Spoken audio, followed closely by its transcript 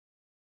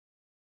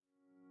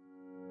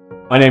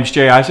My name is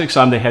Jay Isaacs.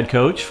 I'm the head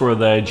coach for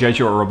the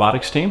Jesuit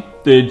Robotics team.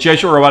 The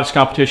Jesuit Robotics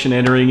competition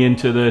entering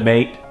into the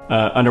MATE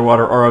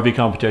Underwater ROV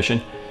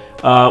Competition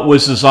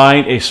was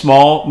designed a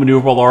small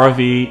maneuverable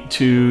ROV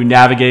to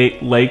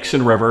navigate lakes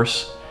and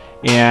rivers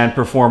and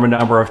perform a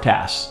number of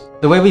tasks.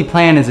 The way we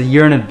plan is a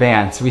year in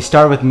advance. We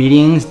start with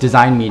meetings,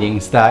 design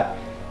meetings that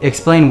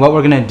explain what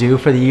we're going to do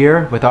for the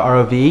year with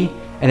our ROV,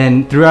 and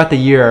then throughout the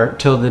year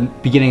till the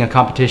beginning of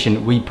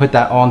competition, we put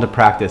that all into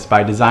practice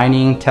by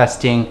designing,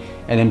 testing,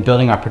 and then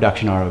building our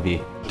production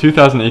ROV.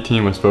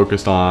 2018 was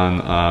focused on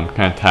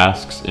kind of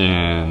tasks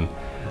in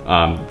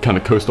kind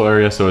of coastal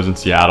area, so it was in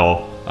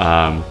Seattle,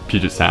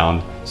 Puget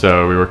Sound.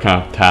 So we were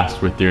kind of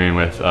tasked with dealing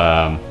with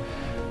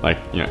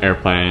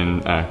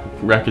airplane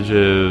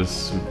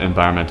wreckages,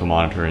 environmental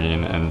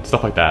monitoring, and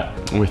stuff like that.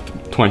 With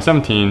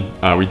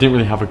 2017, we didn't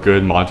really have a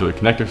good modular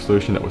connector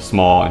solution that was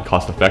small and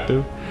cost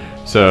effective.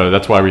 So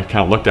that's why we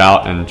kind of looked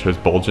out and chose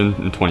Bulgin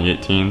in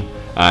 2018.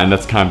 And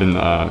that's kind of been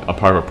a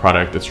part of our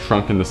product that's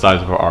shrunken the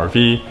size of our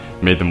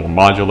RV, made them more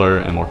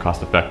modular and more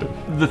cost effective.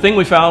 The thing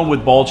we found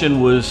with Bulgin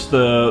was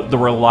the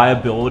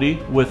reliability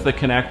with the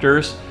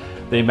connectors.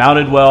 They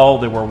mounted well,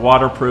 they were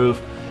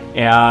waterproof,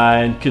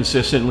 and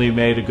consistently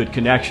made a good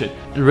connection.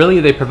 Really,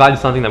 they provided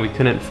something that we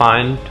couldn't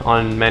find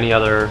on many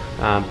other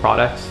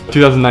products.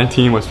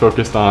 2019 was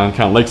focused on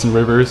kind of lakes and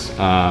rivers.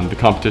 The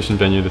competition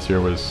venue this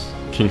year was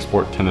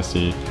Kingsport,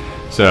 Tennessee.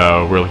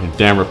 So we're looking at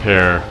dam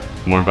repair,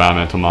 more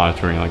environmental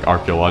monitoring, like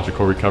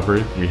archaeological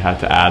recovery. We had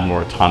to add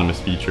more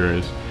autonomous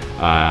features,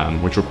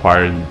 which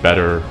required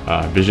better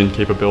vision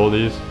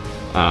capabilities.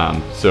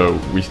 So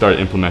we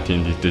started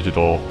implementing these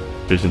digital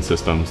vision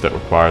systems that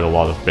required a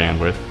lot of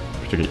bandwidth,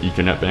 particularly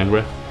Ethernet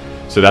bandwidth.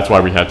 So that's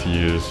why we had to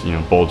use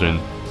Bulgin,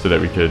 so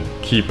that we could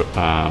keep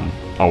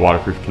our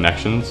waterproof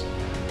connections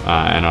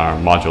and our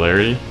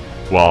modularity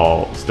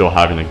while still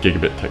having a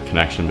gigabit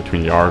connection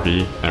between the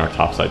RV and our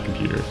topside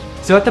computers.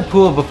 So at the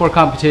pool before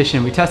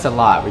competition, we test a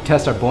lot. We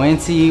test our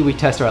buoyancy, we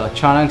test our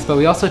electronics, but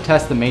we also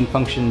test the main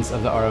functions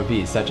of the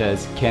ROV, such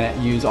as can it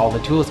use all the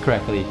tools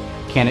correctly?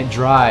 Can it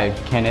drive?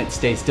 Can it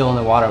stay still in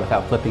the water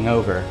without flipping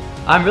over?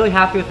 I'm really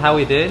happy with how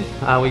we did.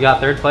 We got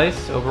third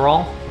place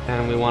overall,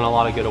 and we won a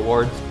lot of good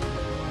awards.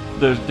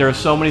 There are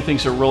so many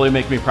things that really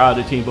make me proud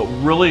of the team, but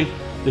really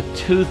the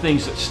two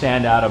things that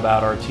stand out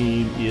about our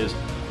team is,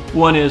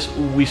 one is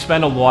we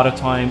spend a lot of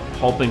time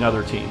helping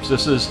other teams.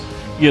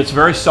 It's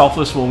very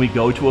selfless when we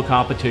go to a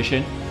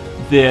competition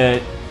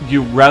that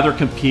you rather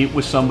compete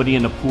with somebody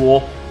in the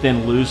pool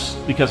than lose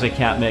because they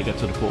can't make it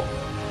to the pool.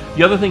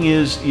 The other thing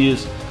is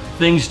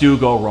things do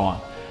go wrong.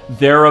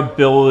 Their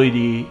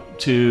ability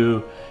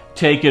to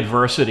take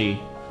adversity,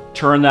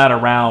 turn that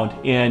around,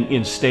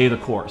 and stay the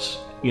course.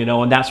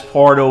 And that's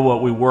part of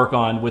what we work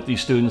on with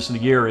these students in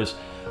the year is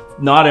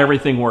not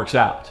everything works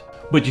out,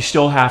 but you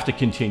still have to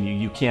continue.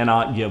 You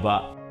cannot give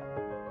up.